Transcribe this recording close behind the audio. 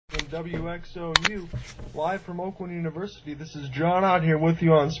WXOU, live from Oakland University. This is John out here with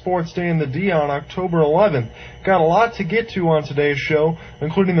you on Sports Day in the D on October 11th. Got a lot to get to on today's show,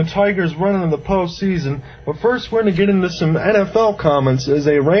 including the Tigers running in the postseason. But first, we're going to get into some NFL comments as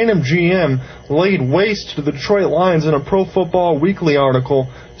a random GM laid waste to the Detroit Lions in a Pro Football Weekly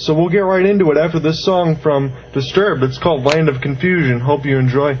article. So we'll get right into it after this song from Disturbed. It's called Land of Confusion. Hope you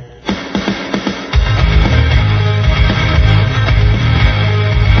enjoy.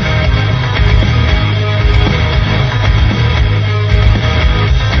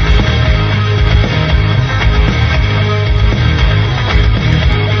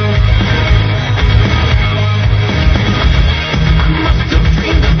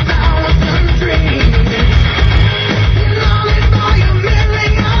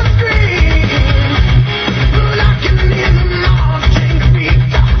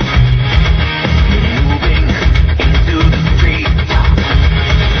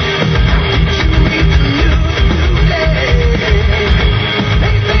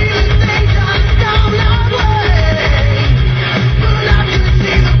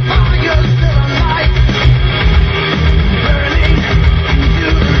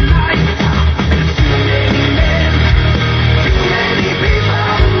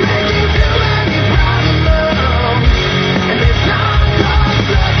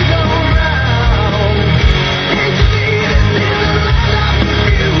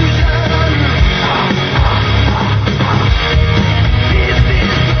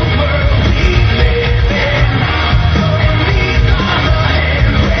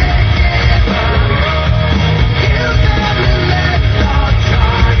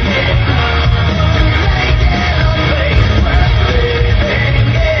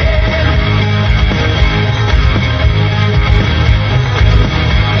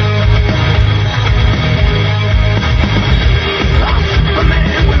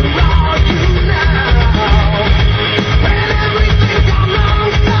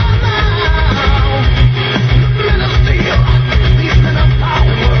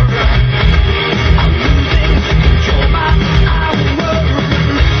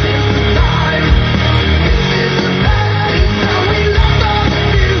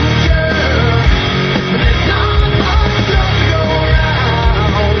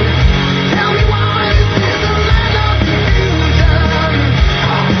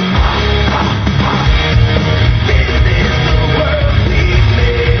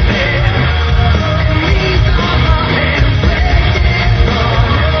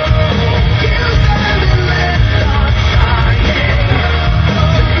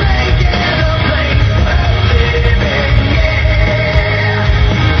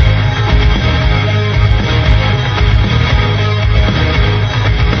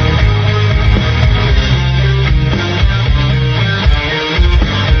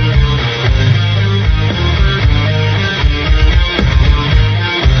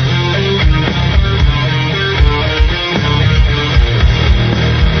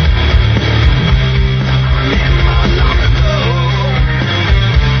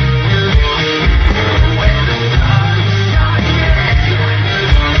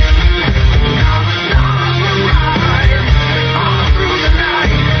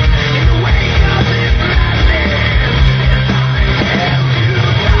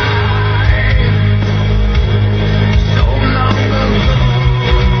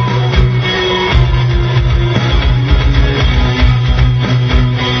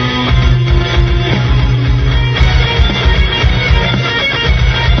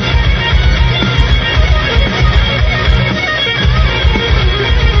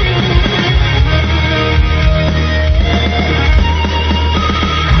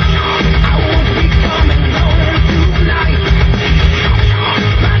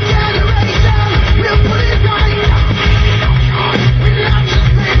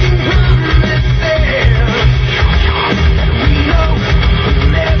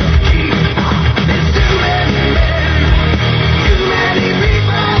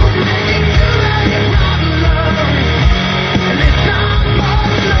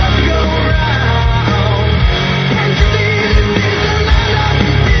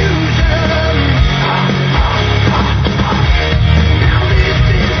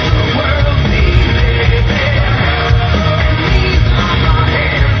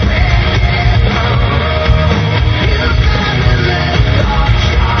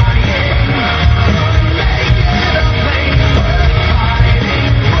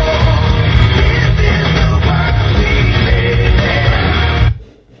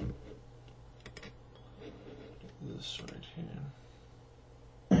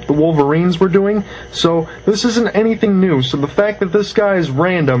 Wolverines were doing. So this isn't anything new. So the fact that this guy is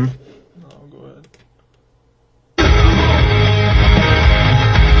random. Oh, go ahead.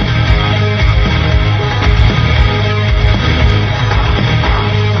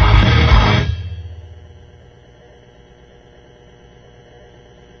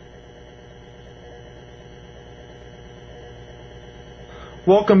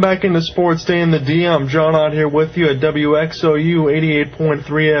 Welcome back into Sports Day in the D. I'm John out here with you at WXOU 88.3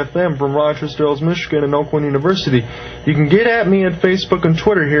 FM from Rochester Hills, Michigan and Oakland University. You can get at me at Facebook and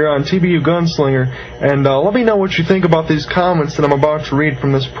Twitter here on TBU Gunslinger, and let me know what you think about these comments that I'm about to read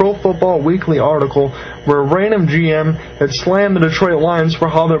from this Pro Football Weekly article where a random GM had slammed the Detroit Lions for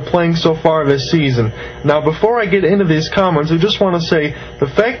how they're playing so far this season. Now, before I get into these comments, I just want to say the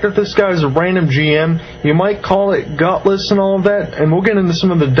fact that this guy's a random GM, you might call it gutless and all of that, and we'll get into some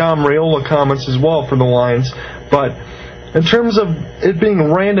of the Dom Raiola comments as well for the Lions, but in terms of it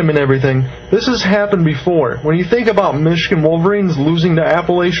being random and everything, this has happened before. When you think about Michigan Wolverines losing to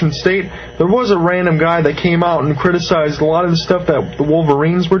Appalachian State, there was a random guy that came out and criticized a lot of the stuff that the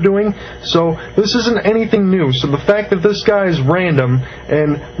Wolverines were doing, so this isn't anything new. So the fact that this guy is random,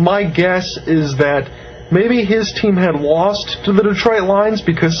 and my guess is that maybe his team had lost to the Detroit Lions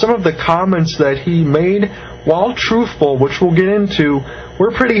because some of the comments that he made, while truthful, which we'll get into, were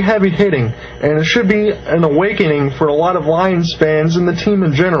pretty heavy-hitting, and it should be an awakening for a lot of Lions fans and the team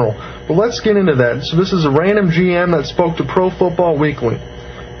in general. But let's get into that. So this is a random GM that spoke to Pro Football Weekly.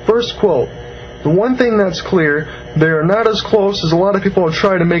 First quote, "The one thing that's clear, they are not as close as a lot of people have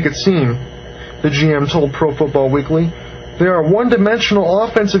tried to make it seem," the GM told Pro Football Weekly. "They are a one-dimensional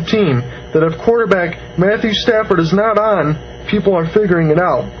offensive team that if quarterback Matthew Stafford is not on, people are figuring it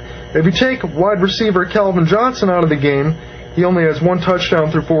out. If you take wide receiver Calvin Johnson out of the game, he only has 1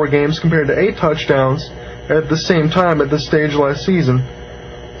 touchdown through 4 games compared to 8 touchdowns at the same time at this stage last season.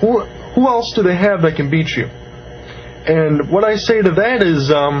 Who else do they have that can beat you?" And what I say to that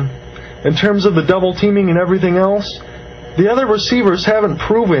is, in terms of the double teaming and everything else, the other receivers haven't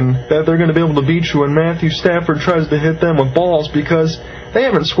proven that they're going to be able to beat you when Matthew Stafford tries to hit them with balls because they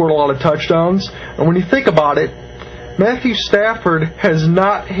haven't scored a lot of touchdowns. And when you think about it, Matthew Stafford has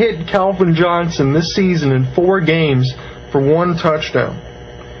not hit Calvin Johnson this season in 4 games for 1 touchdown.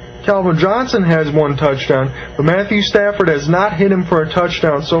 Calvin Johnson has 1 touchdown, but Matthew Stafford has not hit him for a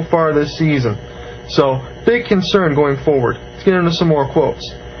touchdown so far this season. So, big concern going forward. Let's get into some more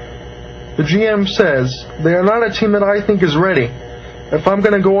quotes. The GM says, "They are not a team that I think is ready. If I'm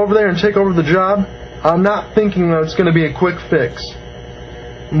going to go over there and take over the job, I'm not thinking that it's going to be a quick fix."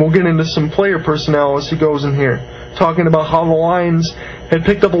 And we'll get into some player personnel as he goes in here, talking about how the Lions had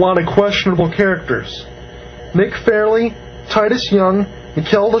picked up a lot of questionable characters. Nick Fairley, Titus Young,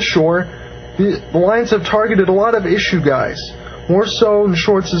 Mikel LaShore, the Lions have targeted a lot of issue guys, more so in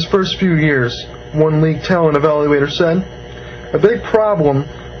Schwartz's first few years, one league talent evaluator said. A big problem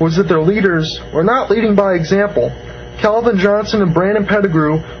was that their leaders were not leading by example. Calvin Johnson and Brandon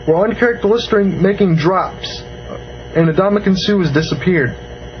Pettigrew were uncharacteristic, making drops, and Ndamukong Suh has disappeared.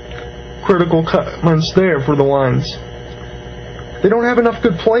 Critical comments there for the Lions. They don't have enough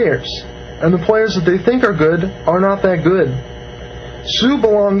good players, and the players that they think are good are not that good. Suh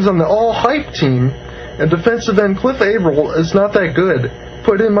belongs on the all-hype team, and defensive end Cliff Averill is not that good.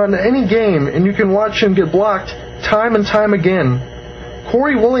 Put him on any game, and you can watch him get blocked time and time again.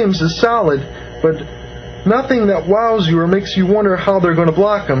 Corey Williams is solid, but nothing that wows you or makes you wonder how they're going to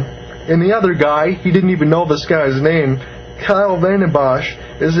block him. And the other guy, he didn't even know this guy's name, Kyle Vanden Bosch,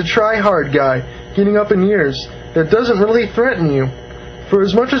 is a try-hard guy, getting up in years, that doesn't really threaten you. For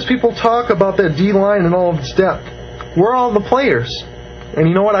as much as people talk about that D-line and all of its depth, where are all the players? And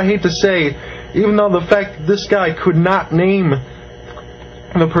you know what I hate to say, even though the fact that this guy could not name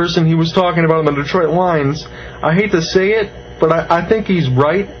the person he was talking about in the Detroit Lions, I hate to say it, but I think he's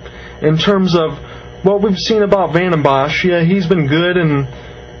right in terms of what we've seen about Vanden Bosch. Yeah, he's been good, and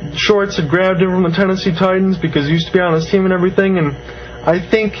Schwartz had grabbed him from the Tennessee Titans because he used to be on his team and everything, and I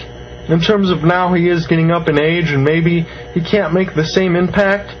think in terms of now he is getting up in age and maybe he can't make the same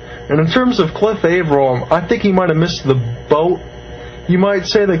impact. And in terms of Cliff Averill, I think he might have missed the boat. You might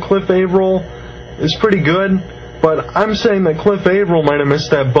say that Cliff Averill is pretty good, but I'm saying that Cliff Averill might have missed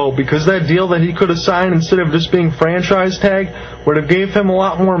that boat because that deal that he could have signed instead of just being franchise tag would have gave him a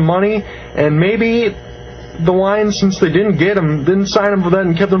lot more money, and maybe the Lions, since they didn't get him, didn't sign him for that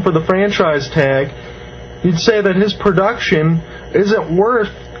and kept him for the franchise tag, you'd say that his production isn't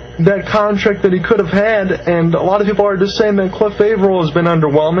worth that contract that he could have had, and a lot of people are just saying that Cliff Averill has been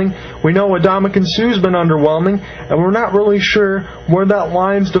underwhelming, We know Ndamukong Suh's been underwhelming, and we're not really sure where that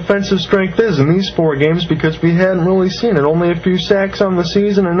Lions' defensive strength is in these 4 games because we hadn't really seen it. Only a few sacks on the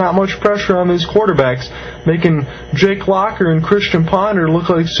season and not much pressure on these quarterbacks, making Jake Locker and Christian Ponder look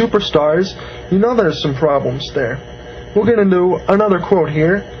like superstars. You know there's some problems there. We'll get into another quote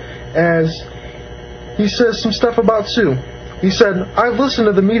here as he says some stuff about Suh. He said, "I've listened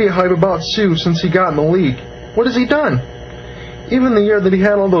to the media hype about Suh since he got in the league. What has he done? Even the year that he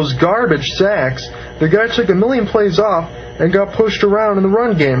had all those garbage sacks, the guy took a million plays off and got pushed around in the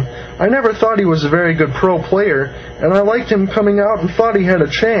run game. I never thought he was a very good pro player, and I liked him coming out and thought he had a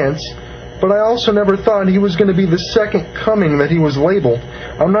chance, but I also never thought he was going to be the second coming that he was labeled.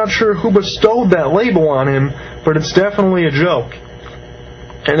 I'm not sure who bestowed that label on him, but it's definitely a joke."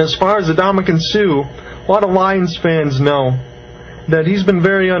 And as far as Ndamukong Suh, a lot of Lions fans know that he's been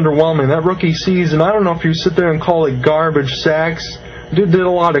very underwhelming. That rookie season, I don't know if you sit there and call it garbage sacks. Dude did a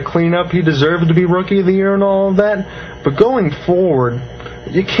lot of cleanup. He deserved to be Rookie of the Year and all of that. But going forward,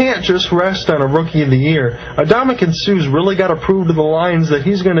 you can't just rest on a Rookie of the Year. Ndamukong Suh's really got to prove to the Lions that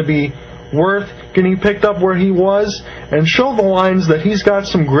he's going to be worth getting picked up where he was and show the Lions that he's got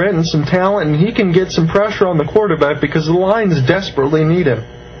some grit and some talent and he can get some pressure on the quarterback because the Lions desperately need him.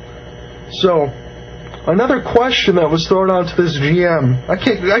 So, another question that was thrown out to this GM. I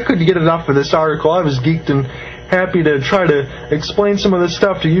couldn't get enough of this article. I was geeked and happy to try to explain some of this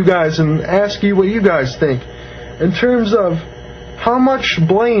stuff to you guys and ask you what you guys think. In terms of how much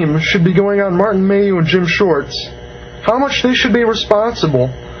blame should be going on Martin Mayhew and Jim Shorts, how much they should be responsible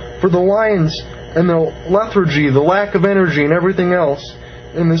for the Lions and the lethargy, the lack of energy and everything else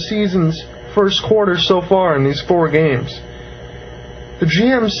in the season's first quarter so far in these 4 games. The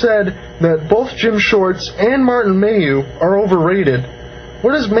GM said that both Jim Shorts and Martin Mayhew are overrated.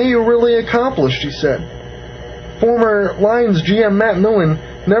 What has Mayhew really accomplished, he said. Former Lions GM Matt Millen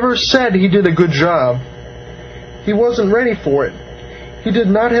never said he did a good job. He wasn't ready for it. He did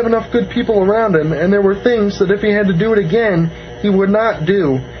not have enough good people around him, and there were things that if he had to do it again, he would not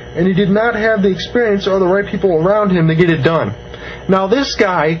do, and he did not have the experience or the right people around him to get it done. Now this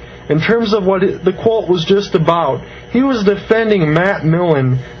guy, in terms of what the quote was just about, he was defending Matt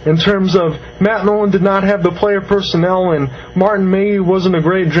Millen in terms of Matt Millen did not have the player personnel and Martin Mayhew wasn't a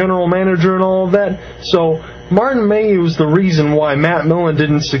great general manager and all of that. So Martin Mayhew is the reason why Matt Millen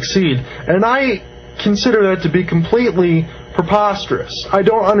didn't succeed. And I consider that to be completely preposterous. I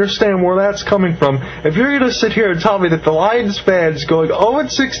don't understand where that's coming from. If you're going to sit here and tell me that the Lions fans going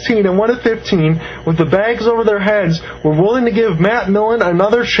 0-16 and 1-15 with the bags over their heads were willing to give Matt Millen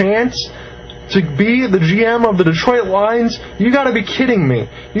another chance to be the GM of the Detroit Lions, you got to be kidding me.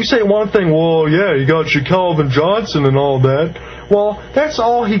 You say one thing, well, yeah, you got your Calvin Johnson and all that. Well, that's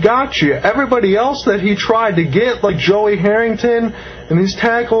all he got you. Everybody else that he tried to get, like Joey Harrington and these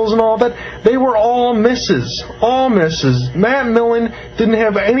tackles and all that, they were all misses. All misses. Matt Millen didn't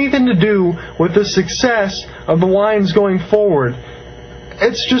have anything to do with the success of the Lions going forward.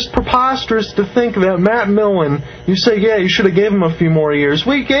 It's just preposterous to think that Matt Millen, you say, yeah, you should have gave him a few more years.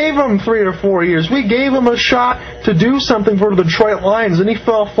 We gave him 3 or 4 years. We gave him a shot to do something for the Detroit Lions, and he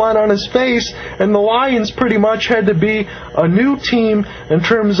fell flat on his face, and the Lions pretty much had to be a new team in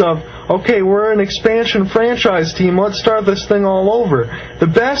terms of, okay, we're an expansion franchise team. Let's start this thing all over. The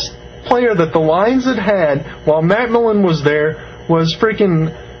best player that the Lions had while Matt Millen was there was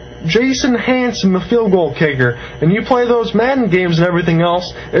freaking Jason Hanson, the field goal kicker. And you play those Madden games and everything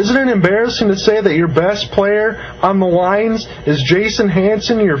else, isn't it embarrassing to say that your best player on the Lions is Jason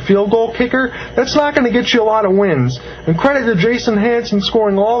Hanson, your field goal kicker? That's not going to get you a lot of wins. And credit to Jason Hanson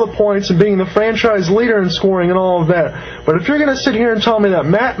scoring all the points and being the franchise leader in scoring and all of that. But if you're going to sit here and tell me that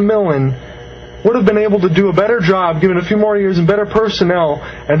Matt Millen would have been able to do a better job, given a few more years and better personnel,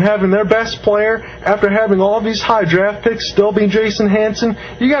 and having their best player, after having all these high draft picks, still be Jason Hanson,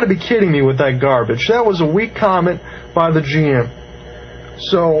 you got to be kidding me with that garbage. That was a weak comment by the GM.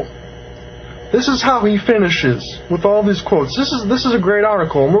 So, this is how he finishes with all these quotes. This is a great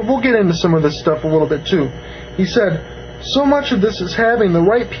article, and we'll get into some of this stuff a little bit too. He said, so much of this is having the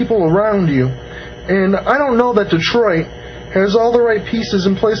right people around you, and I don't know that Detroit has all the right pieces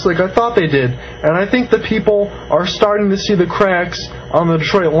in place like I thought they did. And I think the people are starting to see the cracks on the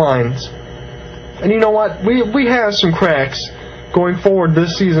Detroit Lions. And you know what? We have some cracks going forward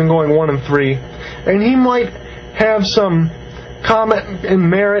this season, going 1-3. And he might have some comment and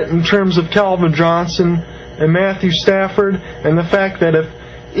merit in terms of Calvin Johnson and Matthew Stafford and the fact that if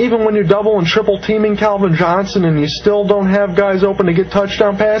even when you're double and triple teaming Calvin Johnson and you still don't have guys open to get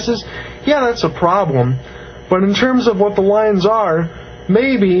touchdown passes, yeah, that's a problem. But in terms of what the Lions are,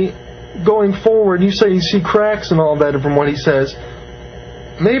 maybe going forward, you say you see cracks and all that from what he says,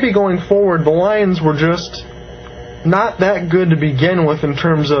 maybe going forward, the Lions were just not that good to begin with in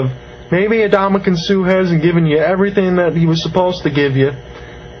terms of maybe Ndamukong Suh hasn't given you everything that he was supposed to give you,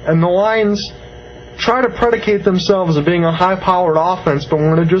 and the Lions try to predicate themselves as being a high-powered offense, but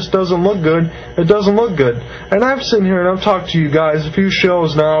when it just doesn't look good, it doesn't look good. And I've sitting here and I've talked to you guys a few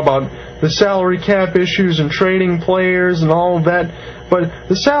shows now about the salary cap issues and trading players and all of that, but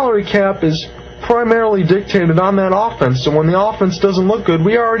the salary cap is primarily dictated on that offense. So when the offense doesn't look good,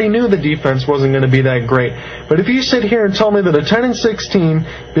 we already knew the defense wasn't going to be that great. But if you sit here and tell me that a 10-6 team,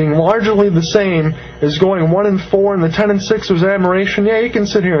 being largely the same, is going 1-4 and the 10-6 was admiration, yeah, you can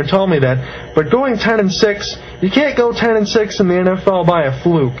sit here and tell me that. But going 10-6, you can't go 10-6 in the NFL by a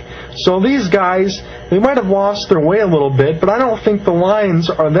fluke. So these guys, they might have lost their way a little bit, but I don't think the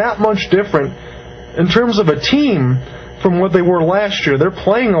Lions are that much different in terms of a team from what they were last year. They're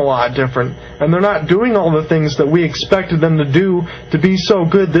playing a lot different, and they're not doing all the things that we expected them to do to be so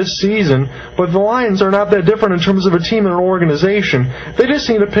good this season, but the Lions are not that different in terms of a team and an organization. They just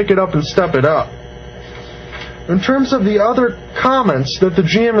need to pick it up and step it up. In terms of the other comments that the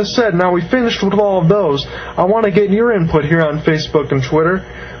GM has said, now we finished with all of those, I want to get your input here on Facebook and Twitter.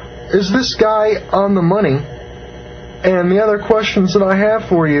 Is this guy on the money? And the other questions that I have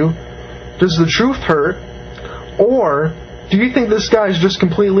for you, does the truth hurt? Or do you think this guy is just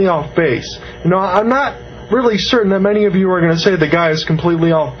completely off base? I'm not really certain that many of you are going to say the guy is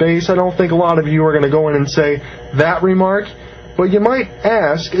completely off base. I don't think a lot of you are going to go in and say that remark. But you might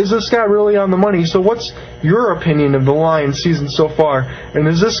ask, is this guy really on the money? So what's your opinion of the Lions season so far? And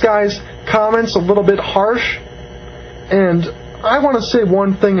is this guy's comments a little bit harsh? And I want to say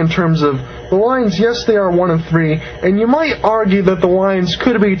one thing in terms of the Lions. Yes, they are 1-3, and you might argue that the Lions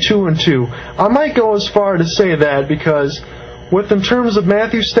could be 2-2. I might go as far to say that because, in terms of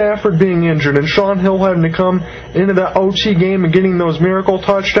Matthew Stafford being injured and Shaun Hill having to come into that OT game and getting those miracle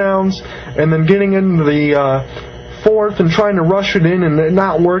touchdowns, and then getting into the fourth and trying to rush it in and it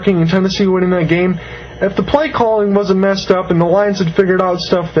not working, and Tennessee winning that game. If the play calling wasn't messed up and the Lions had figured out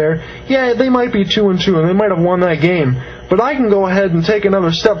stuff there, yeah, they might be 2-2 and they might have won that game. But I can go ahead and take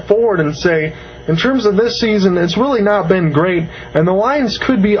another step forward and say, in terms of this season, it's really not been great, and the Lions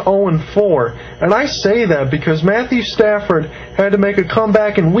could be 0-4. And I say that because Matthew Stafford had to make a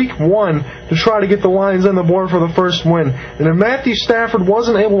comeback in Week 1 to try to get the Lions on the board for the first win. And if Matthew Stafford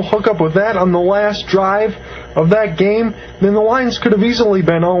wasn't able to hook up with that on the last drive of that game, then the Lions could have easily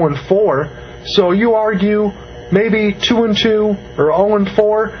been 0-4. So you argue maybe 2-2 or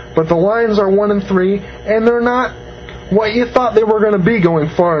 0-4, but the Lions are 1-3, and they're not what you thought they were going to be going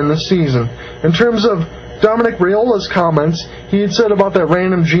far in this season. In terms of Dominic Raiola's comments, he had said about that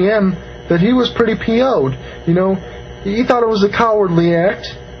random GM that he was pretty PO'd. He thought it was a cowardly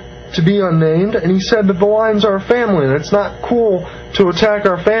act to be unnamed, and he said that the Lions are a family, and it's not cool to attack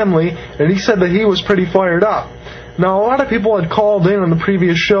our family, and he said that he was pretty fired up. Now, a lot of people had called in on the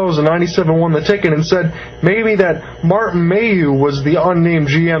previous shows, and 97 won the ticket, and said maybe that Martin Mayhew was the unnamed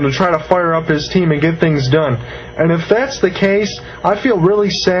GM to try to fire up his team and get things done. And if that's the case, I feel really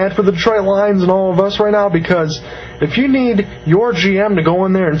sad for the Detroit Lions and all of us right now, because if you need your GM to go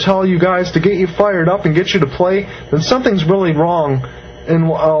in there and tell you guys to get you fired up and get you to play, then something's really wrong in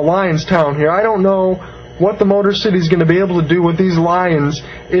Lions Town here. I don't know what the Motor City is going to be able to do with these Lions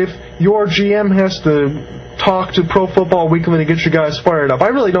if your GM has to talk to Pro Football Weekly to get you guys fired up. I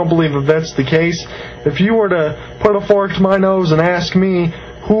really don't believe that that's the case. If you were to put a fork to my nose and ask me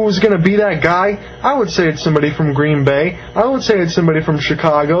who's going to be that guy, I would say it's somebody from Green Bay. I would say it's somebody from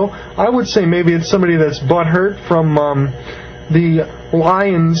Chicago. I would say maybe it's somebody that's butthurt from the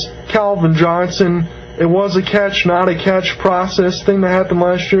Lions, Calvin Johnson. It was a catch, not a catch process thing that happened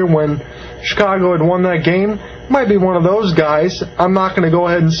last year when Chicago had won that game. Might be one of those guys. I'm not going to go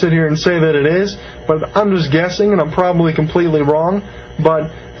ahead and sit here and say that it is, but I'm just guessing, and I'm probably completely wrong.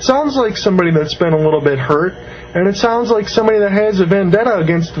 But it sounds like somebody that's been a little bit hurt, and it sounds like somebody that has a vendetta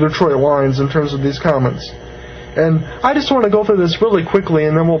against the Detroit Lions in terms of these comments. And I just want to go through this really quickly,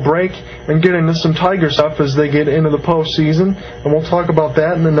 and then we'll break and get into some Tiger stuff as they get into the postseason, and we'll talk about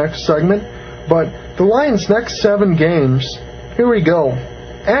that in the next segment. But the Lions' next 7 games, here we go.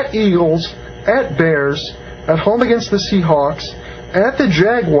 At Eagles, at Bears, at home against the Seahawks, at the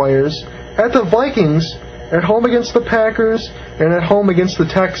Jaguars, at the Vikings, at home against the Packers, and at home against the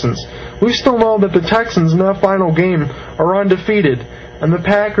Texans. We still know that the Texans in that final game are undefeated, and the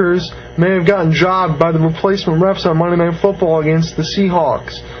Packers may have gotten jobbed by the replacement refs on Monday Night Football against the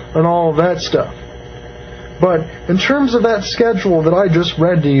Seahawks and all of that stuff. But in terms of that schedule that I just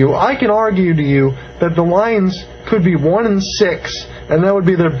read to you, I can argue to you that the Lions could be 1-6 and that would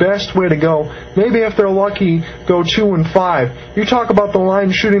be their best way to go. Maybe if they're lucky, go 2-5. You talk about the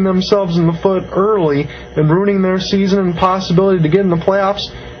Lions shooting themselves in the foot early and ruining their season and possibility to get in the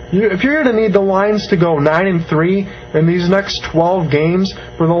playoffs. If you're going to need the Lions to go 9-3 in these next 12 games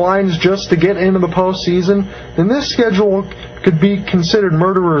for the Lions just to get into the postseason, then this schedule could be considered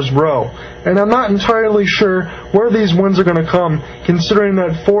murderer's row. And I'm not entirely sure where these wins are going to come, considering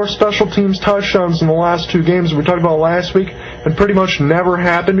that 4 special teams touchdowns in the last 2 games we talked about last week had pretty much never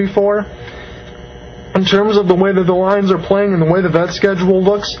happened before. In terms of the way that the Lions are playing and the way that schedule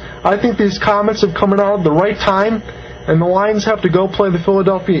looks, I think these comments have come out at the right time. And the Lions have to go play the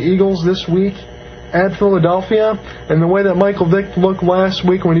Philadelphia Eagles this week at Philadelphia. And the way that Michael Vick looked last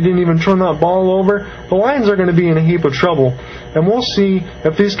week when he didn't even turn that ball over, the Lions are going to be in a heap of trouble. And we'll see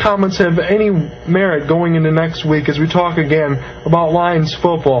if these comments have any merit going into next week as we talk again about Lions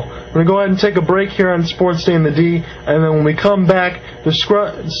football. We're going to go ahead and take a break here on Sports Day in the D, and then when we come back,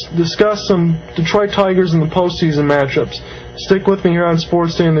 discuss some Detroit Tigers and the postseason matchups. Stick with me here on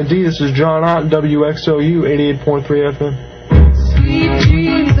Sports Day in the D. This is John Ott, WXOU 88.3 FM. Sweet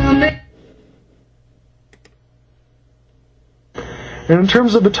dreams of it. And in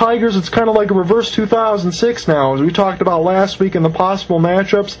terms of the Tigers, it's kind of like a reverse 2006 now, as we talked about last week in the possible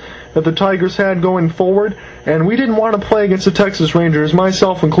matchups that the Tigers had going forward. And we didn't want to play against the Texas Rangers,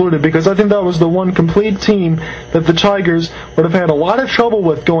 myself included, because I think that was the one complete team that the Tigers would have had a lot of trouble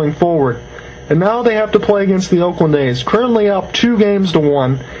with going forward. And now they have to play against the Oakland A's, currently up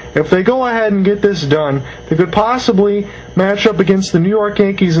 2-1. If they go ahead and get this done, they could possibly match up against the New York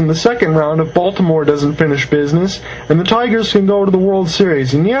Yankees in the second round if Baltimore doesn't finish business, and the Tigers can go to the World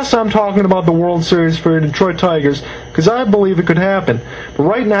Series. And yes, I'm talking about the World Series for the Detroit Tigers, because I believe it could happen. But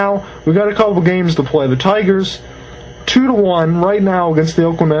right now, we've got a couple games to play. The Tigers 2-1 right now against the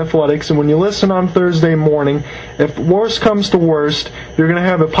Oakland Athletics, and when you listen on Thursday morning, if worst comes to worst, you're going to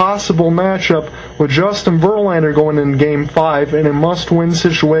have a possible matchup with Justin Verlander going in Game 5 in a must-win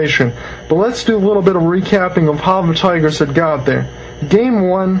situation. But let's do a little bit of recapping of how the Tigers had got there. Game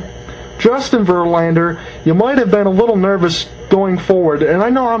 1, Justin Verlander, you might have been a little nervous going forward, and I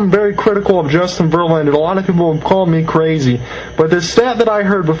know I'm very critical of Justin Verlander. A lot of people have called me crazy, but the stat that I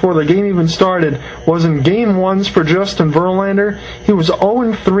heard before the game even started was in Game 1s for Justin Verlander, he was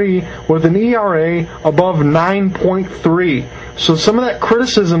 0-3 with an ERA above 9.3. So some of that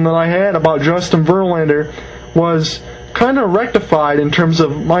criticism that I had about Justin Verlander was kind of rectified in terms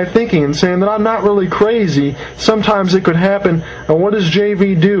of my thinking and saying that I'm not really crazy. Sometimes it could happen. And what does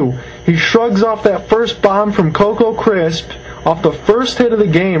JV do? He shrugs off that first bomb from Coco Crisp off the first hit of the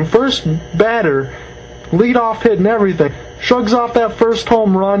game, first batter, leadoff hit and everything. Shrugs off that first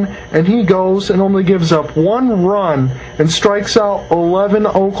home run, and he goes and only gives up 1 run and strikes out 11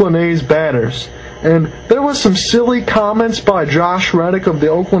 Oakland A's batters. And there was some silly comments by Josh Reddick of the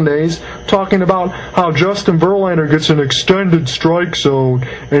Oakland A's talking about how Justin Verlander gets an extended strike zone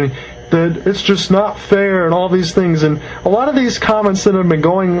and that it's just not fair and all these things. And a lot of these comments that have been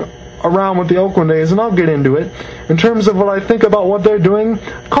going around with the Oakland A's, and I'll get into it, in terms of what I think about what they're doing,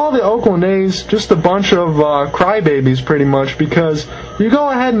 call the Oakland A's just a bunch of crybabies pretty much, because you go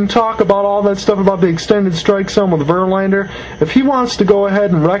ahead and talk about all that stuff about the extended strike zone with Verlander. If he wants to go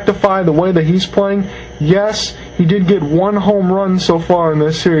ahead and rectify the way that he's playing, yes, he did get 1 home run so far in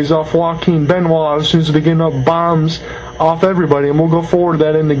this series off Joaquin Benoit as soon as we get up bombs off everybody, and we'll go forward to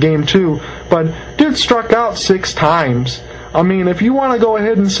that into Game 2, but dude struck out 6 times. I mean, if you want to go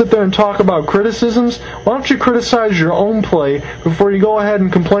ahead and sit there and talk about criticisms, why don't you criticize your own play before you go ahead and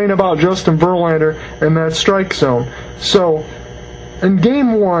complain about Justin Verlander and that strike zone? So, in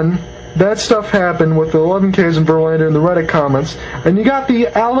Game 1, that stuff happened with the 11 Ks and Verlander and the Reddit comments, and you got the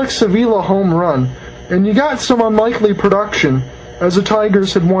Alex Avila home run, and you got some unlikely production as the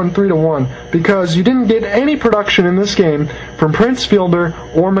Tigers had won 3-1, because you didn't get any production in this game from Prince Fielder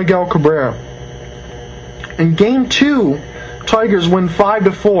or Miguel Cabrera. In Game 2, Tigers win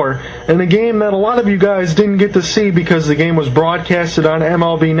 5-4 in a game that a lot of you guys didn't get to see because the game was broadcasted on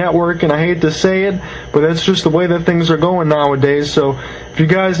MLB Network, and I hate to say it, but that's just the way that things are going nowadays. So if you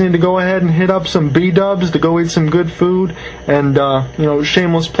guys need to go ahead and hit up some B-dubs to go eat some good food, and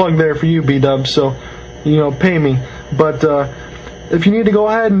shameless plug there for you, B-dubs, so pay me. But if you need to go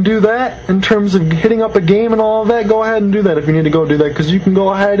ahead and do that in terms of hitting up a game and all of that, go ahead and do that if you need to go do that, because you can go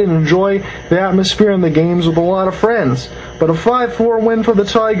ahead and enjoy the atmosphere in the games with a lot of friends. But a 5-4 win for the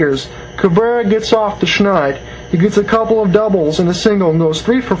Tigers. Cabrera gets off the schneid. He gets a couple of doubles and a single and goes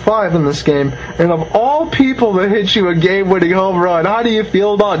 3 for 5 in this game. And of all people to hit you a game-winning home run, how do you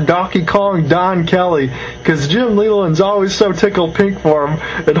feel about Donkey Kong Don Kelly? Because Jim Leyland's always so tickled pink for him.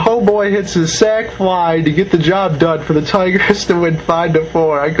 And homeboy hits his sac fly to get the job done for the Tigers to win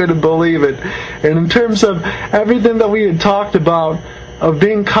 5-4. I couldn't believe it. And in terms of everything that we had talked about, of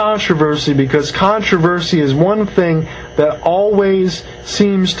being controversy, because controversy is one thing that always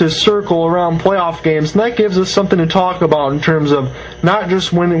seems to circle around playoff games, and that gives us something to talk about in terms of not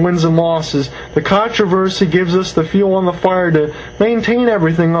just wins and losses. The controversy gives us the fuel on the fire to maintain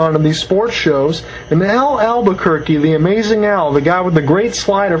everything on these sports shows. And Al Albuquerque, the amazing Al, the guy with the great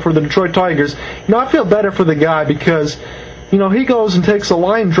slider for the Detroit Tigers, I feel better for the guy because he goes and takes a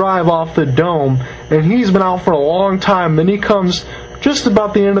line drive off the dome, and he's been out for a long time. Then he comes just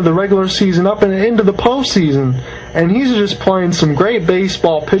about the end of the regular season, up and into the postseason, and he's just playing some great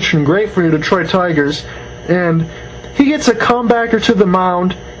baseball, pitching great for your Detroit Tigers, and he gets a comebacker to the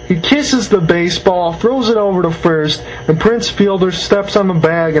mound. He kisses the baseball, throws it over to first, and Prince Fielder steps on the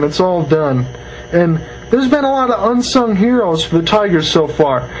bag, and it's all done. And there's been a lot of unsung heroes for the Tigers so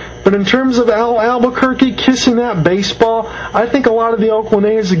far. But in terms of Al Albuquerque kissing that baseball, I think a lot of the Oakland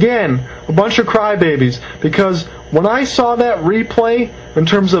A's, again, a bunch of crybabies. Because when I saw that replay,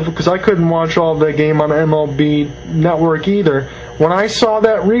 because I couldn't watch all of that game on MLB Network either, when I saw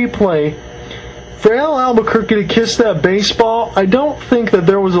that replay, for Al Albuquerque to kiss that baseball, I don't think that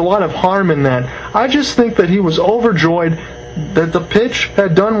there was a lot of harm in that. I just think that he was overjoyed that the pitch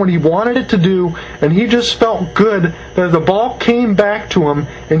had done what he wanted it to do, and he just felt good that the ball came back to him,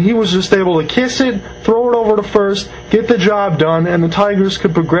 and he was just able to kiss it, throw it over to first, get the job done, and the Tigers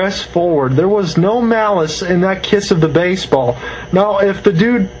could progress forward. There was no malice in that kiss of the baseball. Now, if the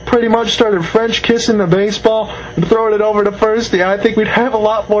dude pretty much started French kissing the baseball and throwing it over to first, I think we'd have a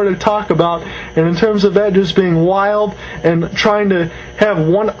lot more to talk about. And in terms of that just being wild and trying to have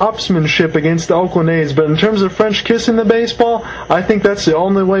one-upsmanship against the Oakland A's, but in terms of French kissing the baseball, I think that's the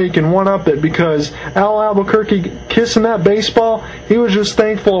only way you can one-up it, because Al Albuquerque kissing that baseball, he was just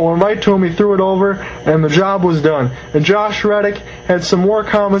thankful. It went right to him, he threw it over, and the job was done. And Josh Reddick had some more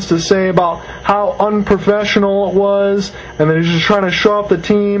comments to say about how unprofessional it was, and that he's just trying to show up the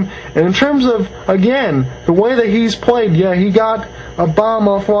team. And in terms of, again, the way that he's played, yeah, he got a bomb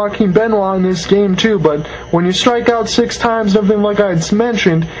off Joaquin Benoit in this game too, but when you strike out 6 times, nothing like I had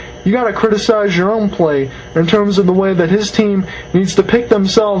mentioned, you got to criticize your own play in terms of the way that his team needs to pick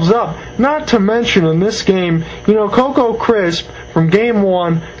themselves up. Not to mention in this game, Coco Crisp from Game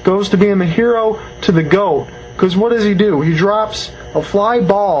 1 goes to being the hero to the GOAT. Because what does he do? He drops a fly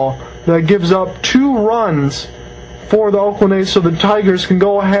ball that gives up 2 runs for the Oakland A's so the Tigers can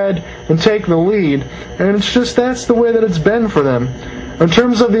go ahead and take the lead. And it's just that's the way that it's been for them. In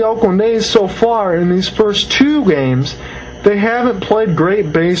terms of the Oakland A's so far in these first 2 games, they haven't played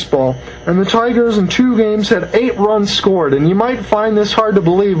great baseball, and the Tigers in 2 games had 8 runs scored. And you might find this hard to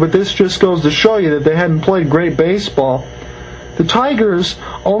believe, but this just goes to show you that they hadn't played great baseball. The Tigers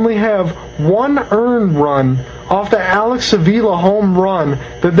only have 1 earned run off the Alex Avila home run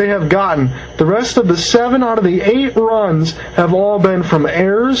that they have gotten. The rest of the 7 out of the 8 runs have all been from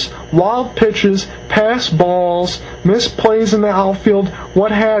errors, wild pitches, pass balls, missed plays in the outfield,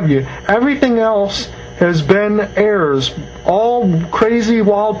 what have you. Everything else has been errors, all crazy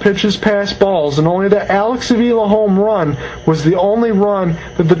wild pitches, pass balls, and only the Alex Avila home run was the only run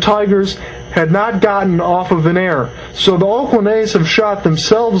that the Tigers had not gotten off of an error. So the Oakland A's have shot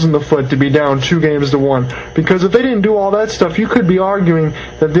themselves in the foot to be down 2-1, because if they didn't do all that stuff, you could be arguing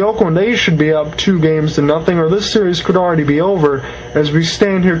that the Oakland A's should be up 2-0, or this series could already be over as we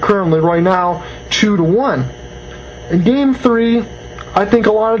stand here currently right now 2-1. In Game 3, I think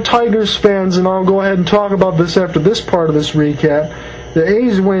a lot of Tigers fans, and I'll go ahead and talk about this after this part of this recap, the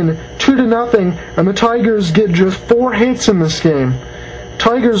A's win 2-0, and the Tigers get just 4 hits in this game.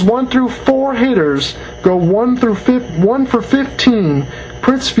 Tigers 1 through 4 hitters go 1 for 15.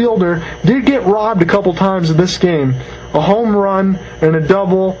 Prince Fielder did get robbed a couple times in this game. A home run and a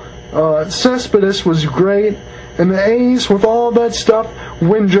double. Cespedes was great. And the A's, with all of that stuff,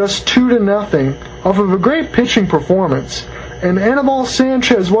 win just 2-0 off of a great pitching performance. And Anibal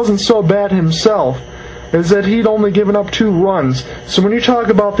Sanchez wasn't so bad himself, as that he'd only given up 2 runs. So when you talk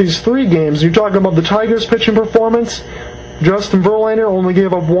about these 3 games, you're talking about the Tigers' pitching performance. Justin Verlander only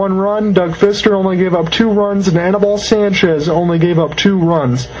gave up 1 run, Doug Fister only gave up 2 runs, and Anibal Sanchez only gave up 2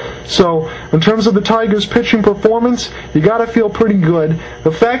 runs. So, in terms of the Tigers' pitching performance, you gotta feel pretty good.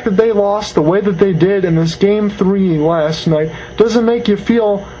 The fact that they lost the way that they did in this Game 3 last night doesn't make you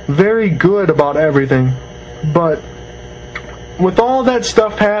feel very good about everything. But with all that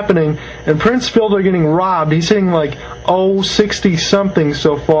stuff happening, and Prince Fielder getting robbed. He's hitting like 60-something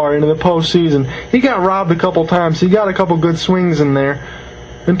so far into the postseason. He got robbed a couple times. He got a couple good swings in there.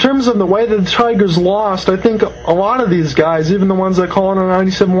 In terms of the way that the Tigers lost, I think a lot of these guys, even the ones that call in on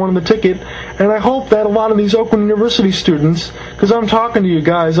 97.1 on the ticket, and I hope that a lot of these Oakland University students, because I'm talking to you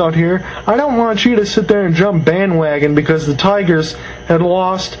guys out here, I don't want you to sit there and jump bandwagon because the Tigers had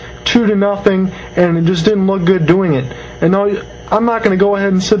lost 2-0 and it just didn't look good doing it. And I'm not going to go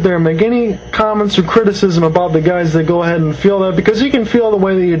ahead and sit there and make any comments or criticism about the guys that go ahead and feel that, because you can feel the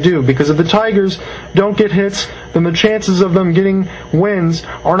way that you do. Because if the Tigers don't get hits, then the chances of them getting wins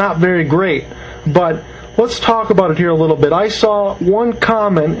are not very great. But let's talk about it here a little bit. I saw one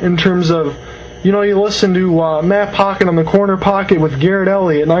comment in terms of, you listen to Matt Pocket on the Corner Pocket with Garrett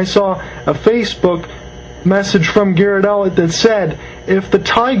Elliott, and I saw a Facebook message from Garrett Elliott that said, if the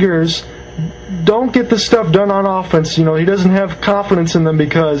Tigers don't get this stuff done on offense, he doesn't have confidence in them,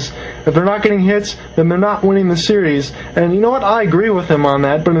 because if they're not getting hits, then they're not winning the series. And you know what? I agree with him on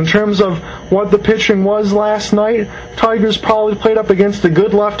that, but in terms of what the pitching was last night, Tigers probably played up against a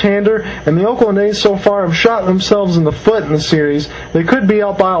good left-hander, and the Oakland A's so far have shot themselves in the foot in the series. They could be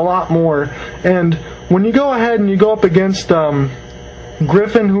up by a lot more. And when you go ahead and you go up against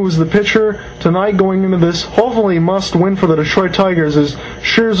Griffin, who was the pitcher tonight going into this hopefully must win for the Detroit Tigers, as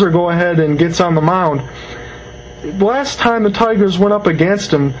Scherzer go ahead and gets on the mound. Last time the Tigers went up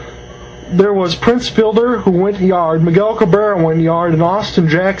against him, there was Prince Fielder who went yard, Miguel Cabrera went yard, and Austin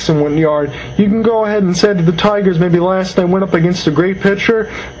Jackson went yard. You can go ahead and say that the Tigers maybe last night went up against a great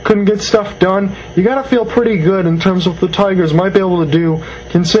pitcher, couldn't get stuff done. You got to feel pretty good in terms of what the Tigers might be able to do,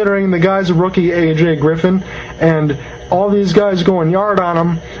 considering the guy's a rookie, A.J. Griffin, and all these guys going yard on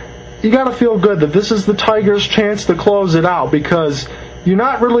him. You got to feel good that this is the Tigers' chance to close it out, because you're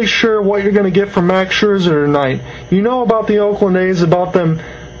not really sure what you're going to get from Max Scherzer tonight. You know about the Oakland A's, about them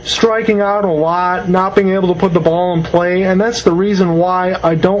striking out a lot, not being able to put the ball in play, and that's the reason why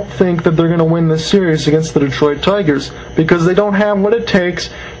I don't think that they're going to win this series against the Detroit Tigers, because they don't have what it takes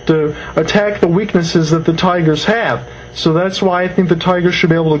to attack the weaknesses that the Tigers have. So that's why I think the Tigers should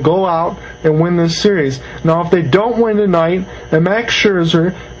be able to go out and win this series. Now, if they don't win tonight, and Max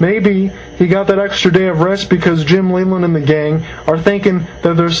Scherzer, maybe he got that extra day of rest because Jim Leyland and the gang are thinking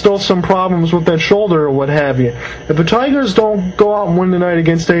that there's still some problems with that shoulder or what have you. If the Tigers don't go out and win tonight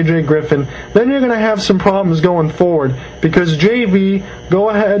against A.J. Griffin, then you're going to have some problems going forward, because JV, go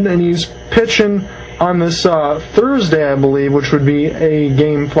ahead and he's pitching on this Thursday, I believe, which would be a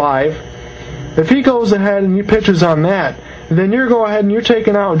Game 5. If he goes ahead and he pitches on that, then you're going ahead and you're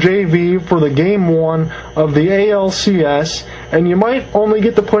taking out JV for the Game 1 of the ALCS, and you might only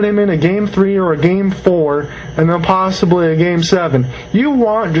get to put him in a Game 3 or a Game 4, and then possibly a Game 7. You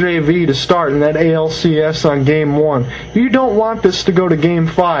want JV to start in that ALCS on Game 1. You don't want this to go to Game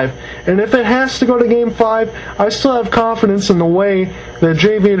 5. And if it has to go to Game 5, I still have confidence in the way that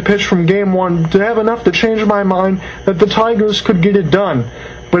JV had pitched from Game 1 to have enough to change my mind that the Tigers could get it done.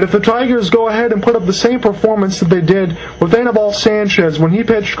 But if the Tigers go ahead and put up the same performance that they did with Anibal Sanchez when he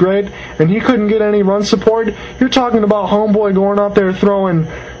pitched great and he couldn't get any run support, you're talking about homeboy going out there throwing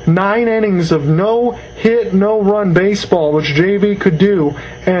 9 innings of no hit, no run baseball, which JV could do,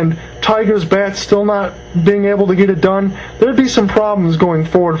 and Tigers bats still not being able to get it done. There'd be some problems going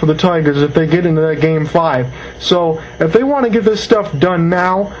forward for the Tigers if they get into that Game 5. So if they want to get this stuff done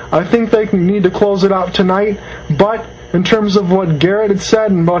now, I think they need to close it out tonight. But in terms of what Garrett had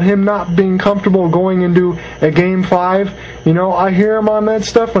said and about him not being comfortable going into a Game 5, I hear him on that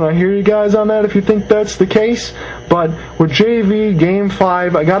stuff, and I hear you guys on that if you think that's the case. But with JV Game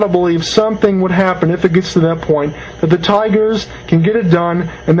 5, I gotta believe something would happen if it gets to that point, that the Tigers can get it done,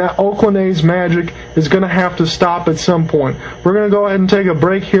 and that Oakland A's magic is gonna have to stop at some point. We're gonna go ahead and take a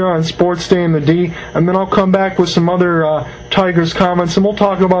break here on Sports Day in the D, and then I'll come back with some other Tigers comments, and we'll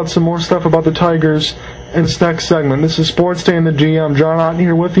talk about some more stuff about the Tigers in this next segment. This is Sports Day in the D. I'm John Otten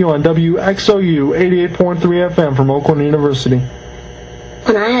here with you on WXOU 88.3 FM from Oakland University.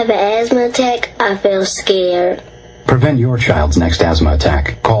 When I have an asthma attack, I feel scared. Prevent your child's next asthma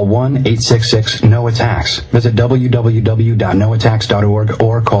attack. Call 1-866-NO-ATTACKS. Visit www.noattacks.org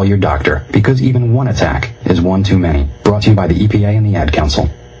or call your doctor, because even one attack is one too many. Brought to you by the EPA and the Ad Council.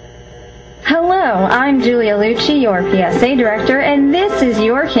 Hello, I'm Julia Lucci, your PSA Director, and this is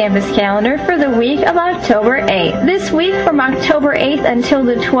your campus calendar for the week of October 8th. This week, from October 8th until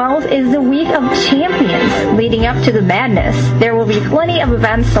the 12th, is the week of champions, leading up to the madness. There will be plenty of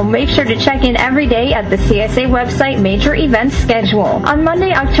events, so make sure to check in every day at the CSA website Major Events Schedule. On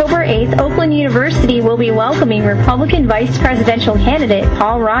Monday, October 8th, Oakland University will be welcoming Republican Vice Presidential candidate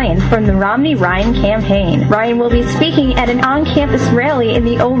Paul Ryan from the Romney-Ryan campaign. Ryan will be speaking at an on-campus rally in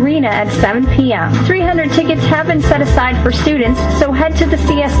the Arena at 7 p.m. 300 tickets have been set aside for students, so head to the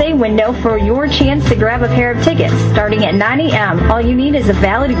CSA window for your chance to grab a pair of tickets. Starting at 9 a.m., all you need is a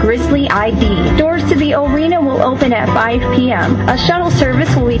valid Grizzly ID. Doors to the Arena will open at 5 p.m. A shuttle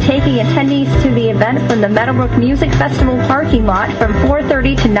service will be taking attendees to the event from the Meadowbrook Music Festival parking lot from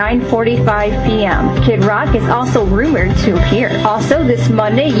 4:30 to 9:45 p.m. Kid Rock is also rumored to appear. Also, this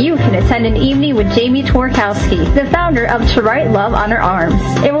Monday, you can attend an evening with Jamie Tworkowski, the founder of To Write Love on Her Arms.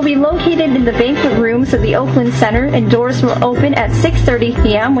 It will be located in the banquet rooms of the Oakland Center, and doors will open at 6:30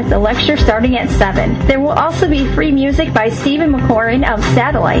 p.m. with the lecture starting at 7. There will also be free music by Stephen McCorin of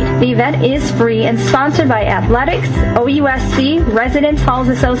Satellite. The event is free and sponsored by Athletics, OUSC, Residence Halls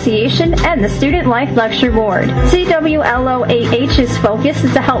Association, and the Student Life Lecture Board. CWLOAH's focus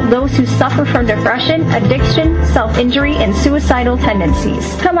is to help those who suffer from depression, addiction, self-injury, and suicidal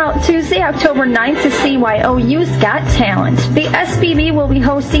tendencies. Come out Tuesday, October 9th to see why OU's got talent. The SBB will be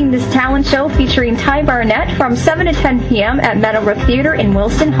hosting this talent show featuring Ty Barnett from 7 to 10 p.m. at Meadowbrook Theater in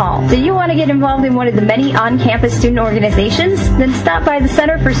Wilson Hall. Do you want to get involved in one of the many on-campus student organizations? Then stop by the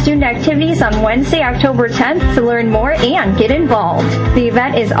Center for Student Activities on Wednesday, October 10th to learn more and get involved. The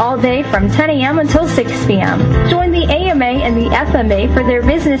event is all day from 10 a.m. until 6 p.m. Join the AMA and the FMA for their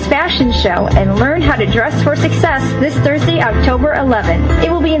business fashion show and learn how to dress for success this Thursday, October 11th. It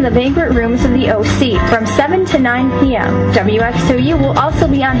will be in the banquet rooms of the OC from 7 to 9 p.m. WXOU will also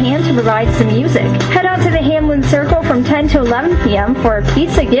be on hand to provide some music. Head out to the Hamlin Circle from 10 to 11 p.m. for a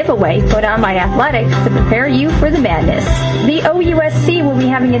pizza giveaway put on by Athletics to prepare you for the madness. The OUSC will be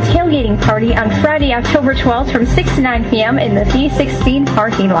having a tailgating party on Friday, October 12th from 6 to 9 p.m. in the P16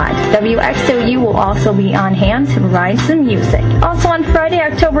 parking lot. WXOU will also be on hand to provide some music. Also on Friday,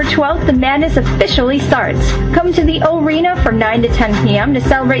 October 12th, the madness officially starts. Come to the Arena from 9 to 10 p.m. to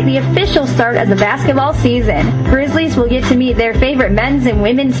celebrate the official start of the basketball season. Grizzlies will get to meet their favorite men's and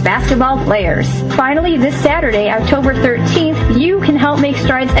women's basketball players. Finally, this Saturday, October 13th, you can help make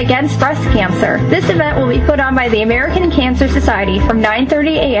strides against breast cancer. This event will be put on by the American Cancer Society from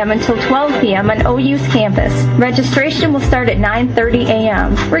 9:30 a.m. until 12 p.m. on OU's campus. Registration will start at 9:30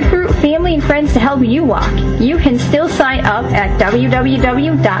 a.m. Recruit family and friends to help you walk. You can still sign up at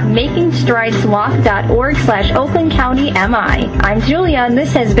www.makingstrideswalk.org/Oakland County MI. I'm Julia, and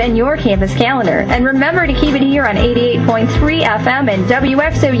this has been your campus calendar. And remember to keep it here on 88.3 FM and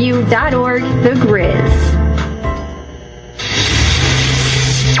WXOU.org, The Grizz.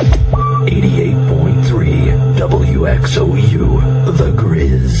 88.3 WXOU, The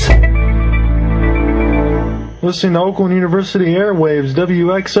Grizz. Listening to Oakland University Airwaves,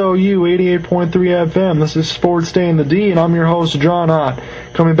 WXOU 88.3 FM. This is Sports Day in the D, and I'm your host, John Ott.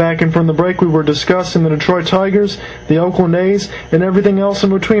 Coming back in from the break, we were discussing the Detroit Tigers, the Oakland A's, and everything else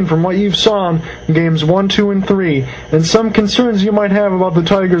in between from what you've saw in games 1, 2, and 3, and some concerns you might have about the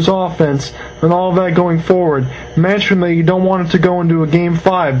Tigers' offense and all of that going forward. Mention that you don't want it to go into a Game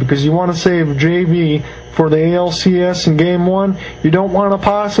 5 because you want to save JV for the ALCS in Game 1. You don't want to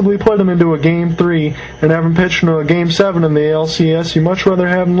possibly put him into a Game 3 and have him pitch into a Game 7 in the ALCS. You much rather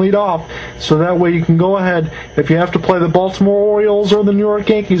have him lead off, so that way you can go ahead. If you have to play the Baltimore Orioles or the New York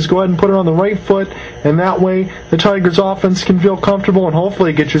Yankees, go ahead and put it on the right foot, and that way the Tigers' offense can feel comfortable and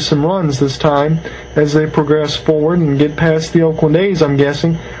hopefully get you some runs this time as they progress forward and get past the Oakland A's, I'm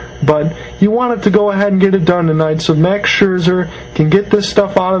guessing. But you want it to go ahead and get it done tonight so Max Scherzer can get this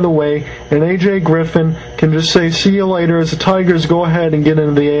stuff out of the way and A.J. Griffin can just say see you later as the Tigers go ahead and get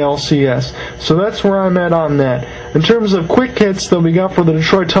into the ALCS. So that's where I'm at on that. In terms of quick hits that we got for the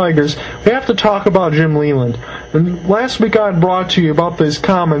Detroit Tigers, we have to talk about Jim Leyland. And last week I had brought to you about these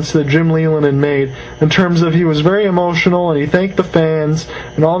comments that Jim Leyland had made in terms of he was very emotional and he thanked the fans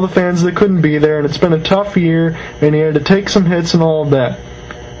and all the fans that couldn't be there, and it's been a tough year and he had to take some hits and all of that.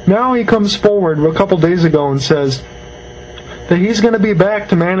 Now he comes forward a couple days ago and says that he's going to be back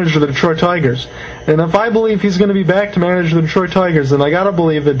to manage the Detroit Tigers. And if I believe he's going to be back to manage the Detroit Tigers, then I got to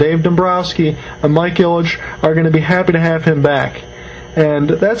believe that Dave Dombrowski and Mike Ilitch are going to be happy to have him back. And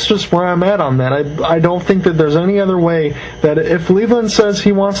that's just where I'm at on that. I don't think that there's any other way that if Leyland says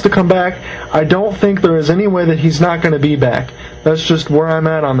he wants to come back, I don't think there is any way that he's not going to be back. That's just where I'm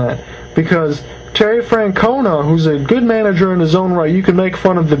at on that. Because Terry Francona, who's a good manager in his own right. You can make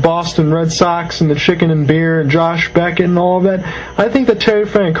fun of the Boston Red Sox and the chicken and beer and Josh Beckett and all of that. I think the Terry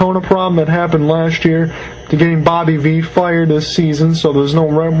Francona problem that happened last year to getting Bobby V fired this season, so there's no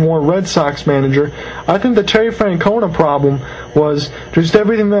more Red Sox manager. I think the Terry Francona problem was just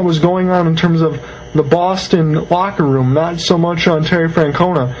everything that was going on in terms of the Boston locker room, not so much on Terry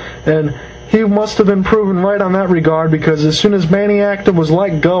Francona. And he must have been proven right on that regard, because as soon as Manny Acta was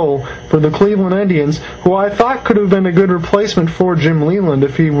let go for the Cleveland Indians, who I thought could have been a good replacement for Jim Leyland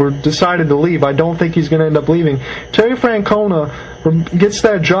if he were decided to leave. I don't think he's going to end up leaving. Terry Francona gets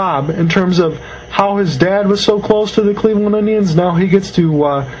that job in terms of how his dad was so close to the Cleveland Indians. Now he gets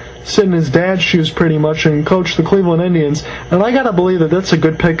to sit in his dad's shoes pretty much and coach the Cleveland Indians, and I gotta believe that that's a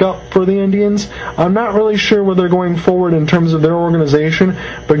good pickup for the Indians. I'm not really sure where they're going forward in terms of their organization,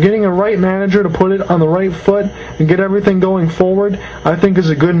 but getting a right manager to put it on the right foot and get everything going forward, I think is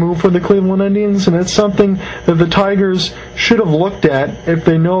a good move for the Cleveland Indians, and it's something that the Tigers should have looked at if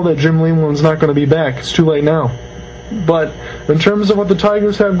they know that Jim Leyland's not going to be back. It's too late now. But in terms of what the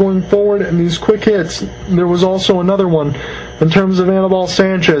Tigers have going forward and these quick hits, there was also another one in terms of Anibal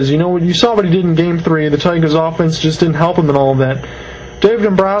Sanchez. You saw what he did in Game 3. The Tigers' offense just didn't help him and all of that. Dave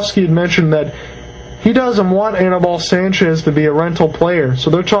Dombrowski had mentioned that he doesn't want Anibal Sanchez to be a rental player. So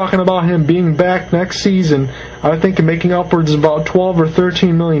they're talking about him being back next season, I think making upwards of about $12 or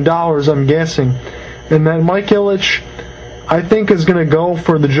 $13 million, I'm guessing. And then Mike Ilitch, I think, is going to go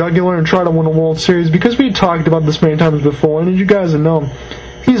for the jugular and try to win a World Series, because we talked about this many times before, and as you guys have known,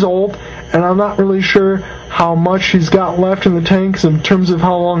 he's old, and I'm not really sure how much he's got left in the tanks in terms of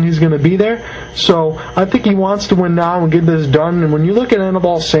how long he's going to be there. So I think he wants to win now and get this done. And when you look at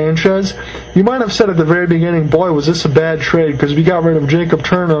Anibal Sanchez, you might have said at the very beginning, boy, was this a bad trade, because we got rid of Jacob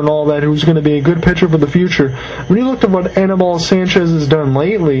Turner and all that, who's going to be a good pitcher for the future. When you looked at what Anibal Sanchez has done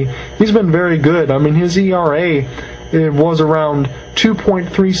lately, he's been very good. I mean, his ERA, it was around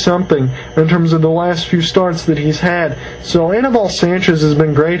 2.3 something in terms of the last few starts that he's had. So Anibal Sanchez has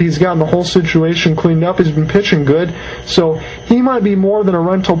been great. He's gotten the whole situation cleaned up. He's been pitching good. So he might be more than a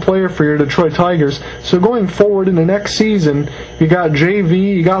rental player for your Detroit Tigers. So going forward in the next season, you got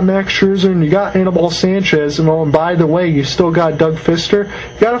JV, you got Max Scherzer, and you got Anibal Sanchez. And by the way, you still got Doug Fister.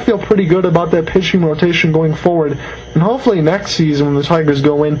 You got to feel pretty good about that pitching rotation going forward. And hopefully next season when the Tigers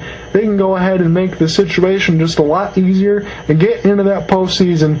go in, they can go ahead and make the situation just a lot easier and get into that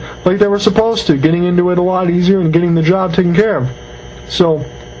postseason like they were supposed to, getting into it a lot easier and getting the job taken care of. So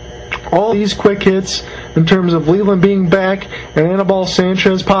all these quick hits in terms of Leyland being back and Anibal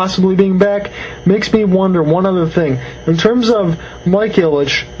Sanchez possibly being back makes me wonder one other thing. In terms of Mike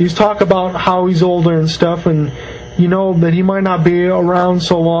Ilitch, he's talk about how he's older and stuff, and that he might not be around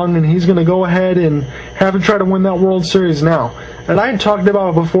so long, and he's going to go ahead and have to try to win that World Series now. And I had talked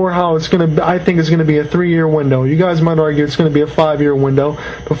about before how I think it's going to be a 3-year window. You guys might argue it's going to be a 5-year window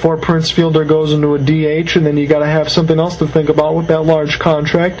before Prince Fielder goes into a DH, and then you got to have something else to think about with that large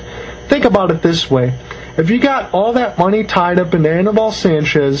contract. Think about it this way. If you got all that money tied up in Anibal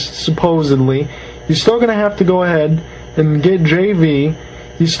Sanchez, supposedly, you're still going to have to go ahead and get JV.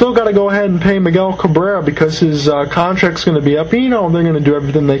 You still got to go ahead and pay Miguel Cabrera because his contract's going to be up. They're going to do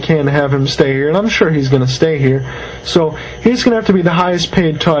everything they can to have him stay here, and I'm sure he's going to stay here. So he's going to have to be the highest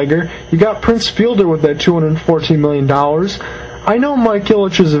paid Tiger. You got Prince Fielder with that $214 million. I know Mike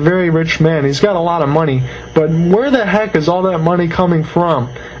Ilitch is a very rich man. He's got a lot of money, but where the heck is all that money coming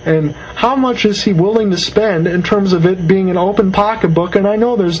from? And how much is he willing to spend in terms of it being an open pocketbook? And I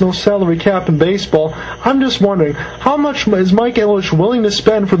know there's no salary cap in baseball. I'm just wondering, how much is Mike Ilitch willing to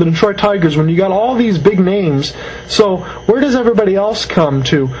spend for the Detroit Tigers when you got all these big names? So where does everybody else come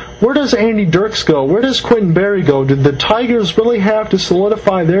to? Where does Andy Dirks go? Where does Quentin Berry go? Did the Tigers really have to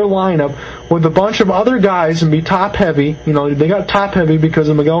solidify their lineup with a bunch of other guys and be top-heavy? They got top-heavy because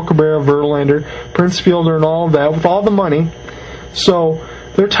of Miguel Cabrera, Verlander, Prince Fielder, and all of that, with all the money. So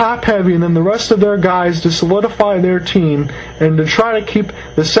they're top-heavy, and then the rest of their guys to solidify their team and to try to keep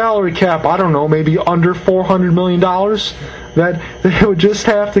the salary cap, I don't know, maybe under $400 million, that they would just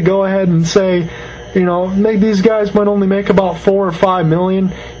have to go ahead and say, maybe these guys might only make about $4 or $5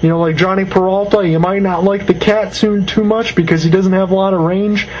 million. Like Johnny Peralta, you might not like the cat too much because he doesn't have a lot of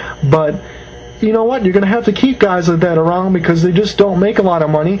range, but you know what? You're going to have to keep guys like that around because they just don't make a lot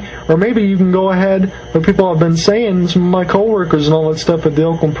of money. Or maybe you can go ahead, what people have been saying, some of my coworkers and all that stuff at the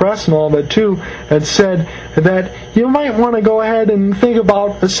Oakland Press and all that too, had said that you might want to go ahead and think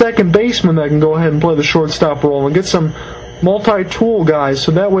about a second baseman that can go ahead and play the shortstop role and get some multi-tool guys,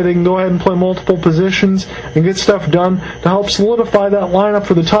 so that way they can go ahead and play multiple positions and get stuff done to help solidify that lineup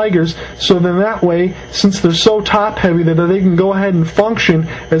for the Tigers, so then that way, since they're so top-heavy, that they can go ahead and function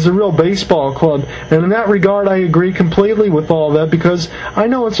as a real baseball club. And in that regard, I agree completely with all that, because I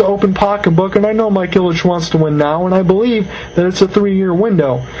know it's an open pocketbook, and I know Mike Ilitch wants to win now, and I believe that it's a 3-year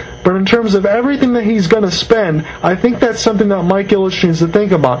window. But in terms of everything that he's going to spend, I think that's something that Mike Ilitch needs to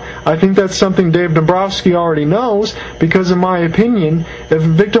think about. I think that's something Dave Dombrowski already knows, because in my opinion, if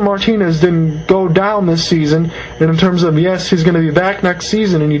Victor Martinez didn't go down this season, and in terms of, yes, he's going to be back next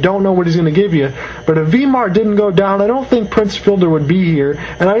season, and you don't know what he's going to give you, but if Vimar didn't go down, I don't think Prince Fielder would be here,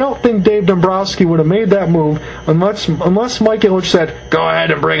 and I don't think Dave Dombrowski would have made that move unless Mike Ilitch said, go ahead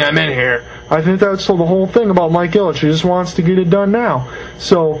and bring him in here. I think that's the whole thing about Mike Ilitch. He just wants to get it done now.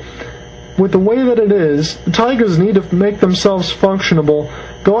 So, with the way that it is, the Tigers need to make themselves functionable.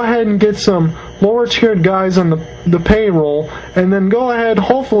 Go ahead and get some lower-tiered guys on the payroll, and then go ahead,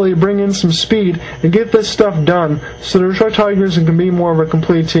 hopefully, bring in some speed and get this stuff done so the Detroit Tigers can be more of a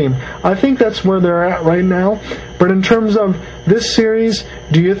complete team. I think that's where they're at right now. But in terms of this series,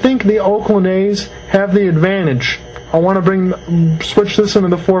 do you think the Oakland A's have the advantage? I want to switch this into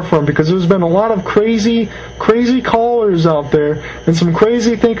the forefront, because there's been a lot of crazy callers out there and some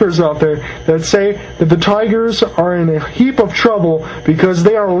crazy thinkers out there that say that the Tigers are in a heap of trouble because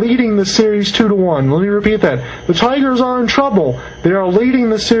they are leading the series 2-1. Let me repeat that. The Tigers are in trouble. They are leading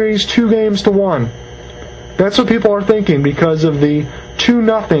the series 2-1. That's what people are thinking because of the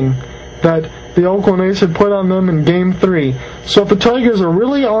 2-0 that the Oakland A's had put on them in Game 3. So if the Tigers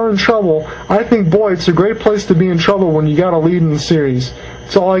really are in trouble, I think, boy, it's a great place to be in trouble when you got a lead in the series.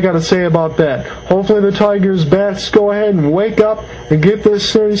 That's all I got to say about that. Hopefully the Tigers bats go ahead and wake up and get this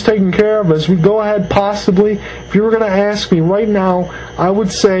series taken care of as we go ahead possibly. If you were going to ask me right now, I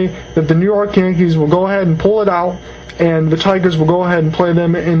would say that the New York Yankees will go ahead and pull it out, and the Tigers will go ahead and play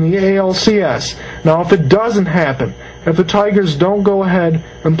them in the ALCS. Now, if it doesn't happen, if the Tigers don't go ahead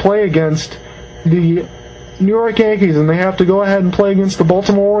and play against the New York Yankees and they have to go ahead and play against the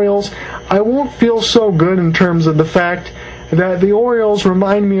Baltimore Orioles, I won't feel so good in terms of the fact that the Orioles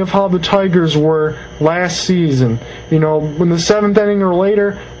remind me of how the Tigers were last season. You know, when the 7th inning or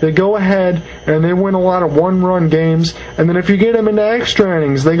later, they go ahead and they win a lot of one-run games, and then if you get them into extra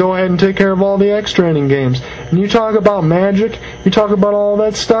innings, they go ahead and take care of all the extra inning games. And you talk about magic, you talk about all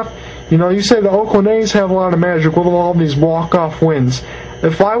that stuff, you know, you say the Oakland A's have a lot of magic with all these walk-off wins.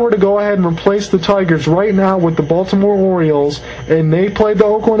 If I were to go ahead and replace the Tigers right now with the Baltimore Orioles and they played the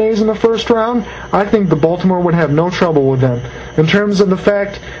Oakland A's in the first round, I think the Baltimore would have no trouble with them. In terms of the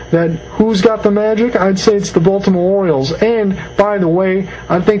fact that who's got the magic, I'd say it's the Baltimore Orioles. And, by the way,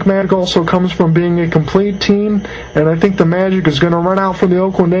 I think magic also comes from being a complete team, and I think the magic is going to run out for the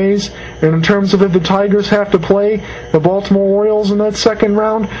Oakland A's. And in terms of if the Tigers have to play the Baltimore Orioles in that second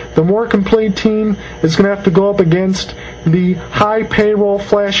round, the more complete team is going to have to go up against the high payroll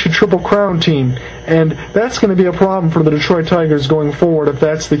flashy Triple Crown team, and that's going to be a problem for the Detroit Tigers going forward if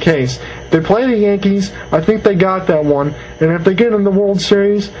that's the case. If they play the Yankees, I think they got that one, and if they get in the World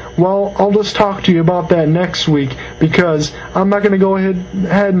Series, well, I'll just talk to you about that next week, because I'm not going to go ahead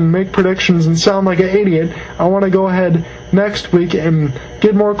and make predictions and sound like an idiot. I want to go ahead next week and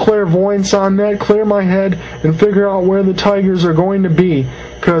get more clairvoyance on that, clear my head, and figure out where the Tigers are going to be,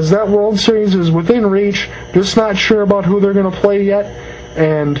 because that World Series is within reach, just not sure about who they're going to play yet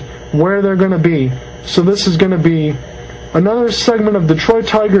and where they're going to be. So this is going to be another segment of Detroit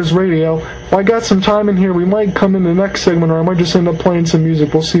Tigers Radio. If I got some time in here, we might come in the next segment, or I might just end up playing some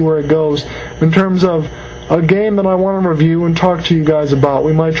music. We'll see where it goes. In terms of a game that I want to review and talk to you guys about,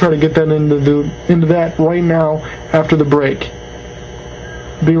 we might try to get that into that right now after the break.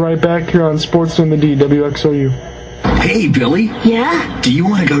 Be right back here on Sports in the D, WXOU. Hey, Billy. Yeah? Do you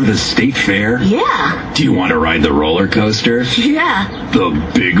want to go to the state fair? Yeah. Do you want to ride the roller coaster? Yeah.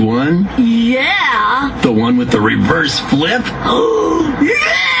 The big one? Yeah. The one with the reverse flip?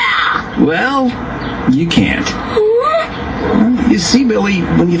 Yeah. Well, you can't. You see, Billy,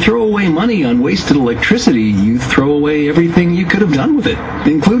 when you throw away money on wasted electricity, you throw away everything you could have done with it,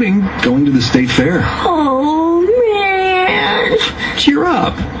 including going to the state fair. Oh, man. Cheer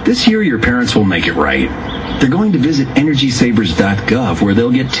up. This year your parents will make it right. They're going to visit EnergySavers.gov, where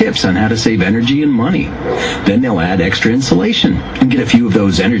they'll get tips on how to save energy and money. Then they'll add extra insulation and get a few of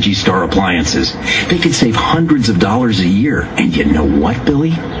those Energy Star appliances. They could save hundreds of dollars a year. And you know what, Billy?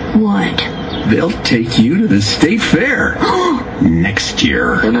 What? They'll take you to the state fair next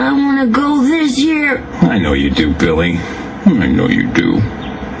year. But I want to go this year. I know you do, Billy. I know you do.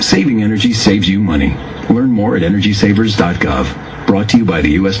 Saving energy saves you money. Learn more at EnergySavers.gov. Brought to you by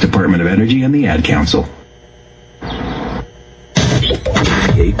the U.S. Department of Energy and the Ad Council.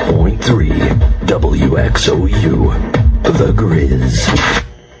 88.3 WXOU, The Grizz.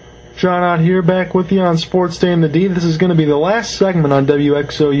 John out here back with you on Sports Day in the D. This is going to be the last segment on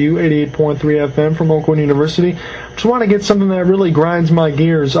WXOU 88.3 FM from Oakland University. Just want to get something that really grinds my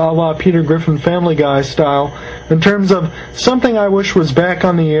gears, a la Peter Griffin Family Guy style, in terms of something I wish was back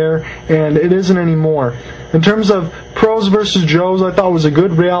on the air, and it isn't anymore. In terms of Pros vs. Joes, I thought it was a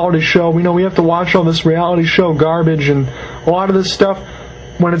good reality show. We know we have to watch all this reality show garbage and a lot of this stuff.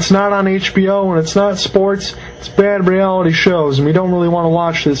 When it's not on HBO, when it's not sports, it's bad reality shows, and we don't really want to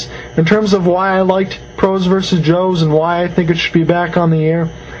watch this. In terms of why I liked Pros vs. Joes and why I think it should be back on the air,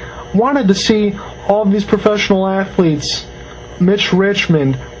 I wanted to see all of these professional athletes, Mitch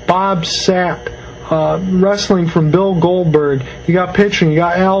Richmond, Bob Sapp, wrestling from Bill Goldberg, you got pitching, you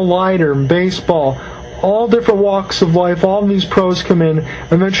got Al Leiter, baseball, all different walks of life, all of these pros come in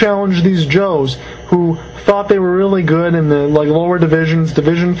and then challenge these Joes who thought they were really good in the lower divisions,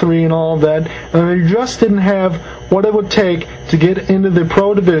 Division III and all of that, and they just didn't have what it would take to get into the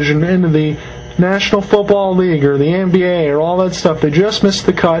pro division, into the National Football League or the NBA or all that stuff. They just missed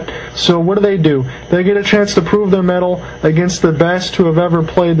the cut. So what do? They get a chance to prove their mettle against the best who have ever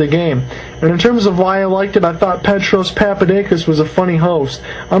played the game. And in terms of why I liked it, I thought Petros Papadakis was a funny host.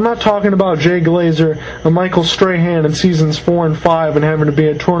 I'm not talking about Jay Glazer and Michael Strahan in seasons 4 and 5 and having to be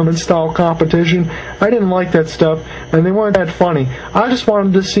a tournament-style competition. I didn't like that stuff, and they weren't that funny. I just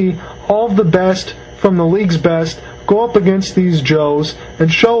wanted to see all of the best from the league's best go up against these Joes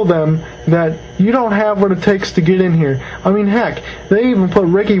and show them that you don't have what it takes to get in here. I mean, heck, they even put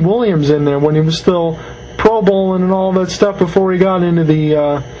Ricky Williams in there when he was still Pro Bowling and all that stuff before he got into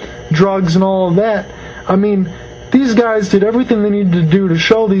the drugs and all of that. I mean, these guys did everything they needed to do to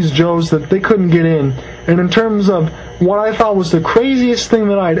show these Joes that they couldn't get in. And in terms of what I thought was the craziest thing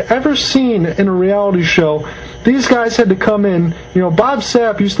that I'd ever seen in a reality show, these guys had to come in. You know, Bob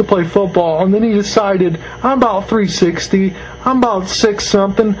Sapp used to play football, and then he decided, I'm about 360, I'm about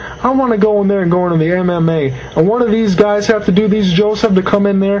 6-something, I want to go in there and go into the MMA. And what do these guys have to do? These Joes have to come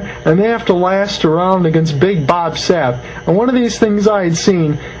in there, and they have to last around against big Bob Sapp. And one of these things I had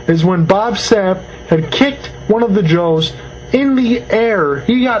seen is when Bob Sapp had kicked one of the Joes in the air.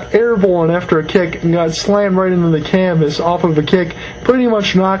 He got airborne after a kick and got slammed right into the canvas off of a kick. Pretty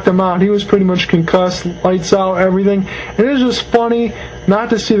much knocked him out. He was pretty much concussed, lights out, everything. And it was just funny not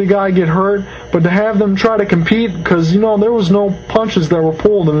to see the guy get hurt, but to have them try to compete because, there was no punches that were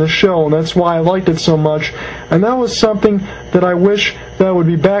pulled in this show, and that's why I liked it so much. And that was something that I wish that would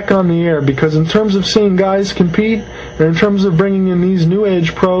be back on the air, because in terms of seeing guys compete, and in terms of bringing in these new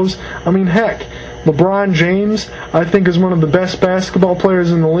age pros, I mean, heck, LeBron James, I think, is one of the best basketball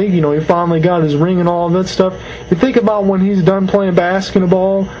players in the league. He finally got his ring and all of that stuff. You think about when he's done playing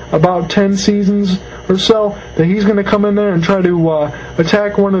basketball, about 10 seasons or so, that he's going to come in there and try to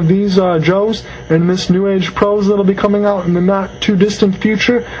attack one of these Joes and this new age pros that'll be coming out in the not too distant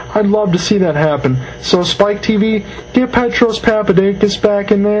future. I'd love to see that happen. So Spike TV, get Petros Papadakis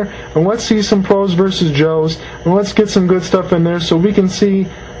back in there, and let's see some pros versus Joes, and let's get some good stuff in there so we can see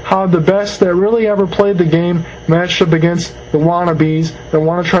how the best that really ever played the game matched up against the wannabes that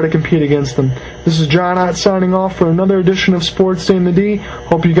want to try to compete against them. This is John Ott signing off for another edition of Sports Day in the D.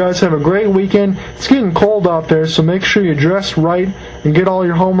 Hope you guys have a great weekend. It's getting cold out there, so make sure you dress right and get all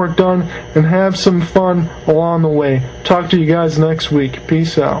your homework done and have some fun along the way. Talk to you guys next week.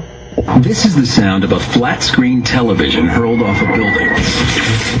 Peace out. This is the sound of a flat-screen television hurled off a building.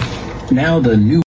 Now the new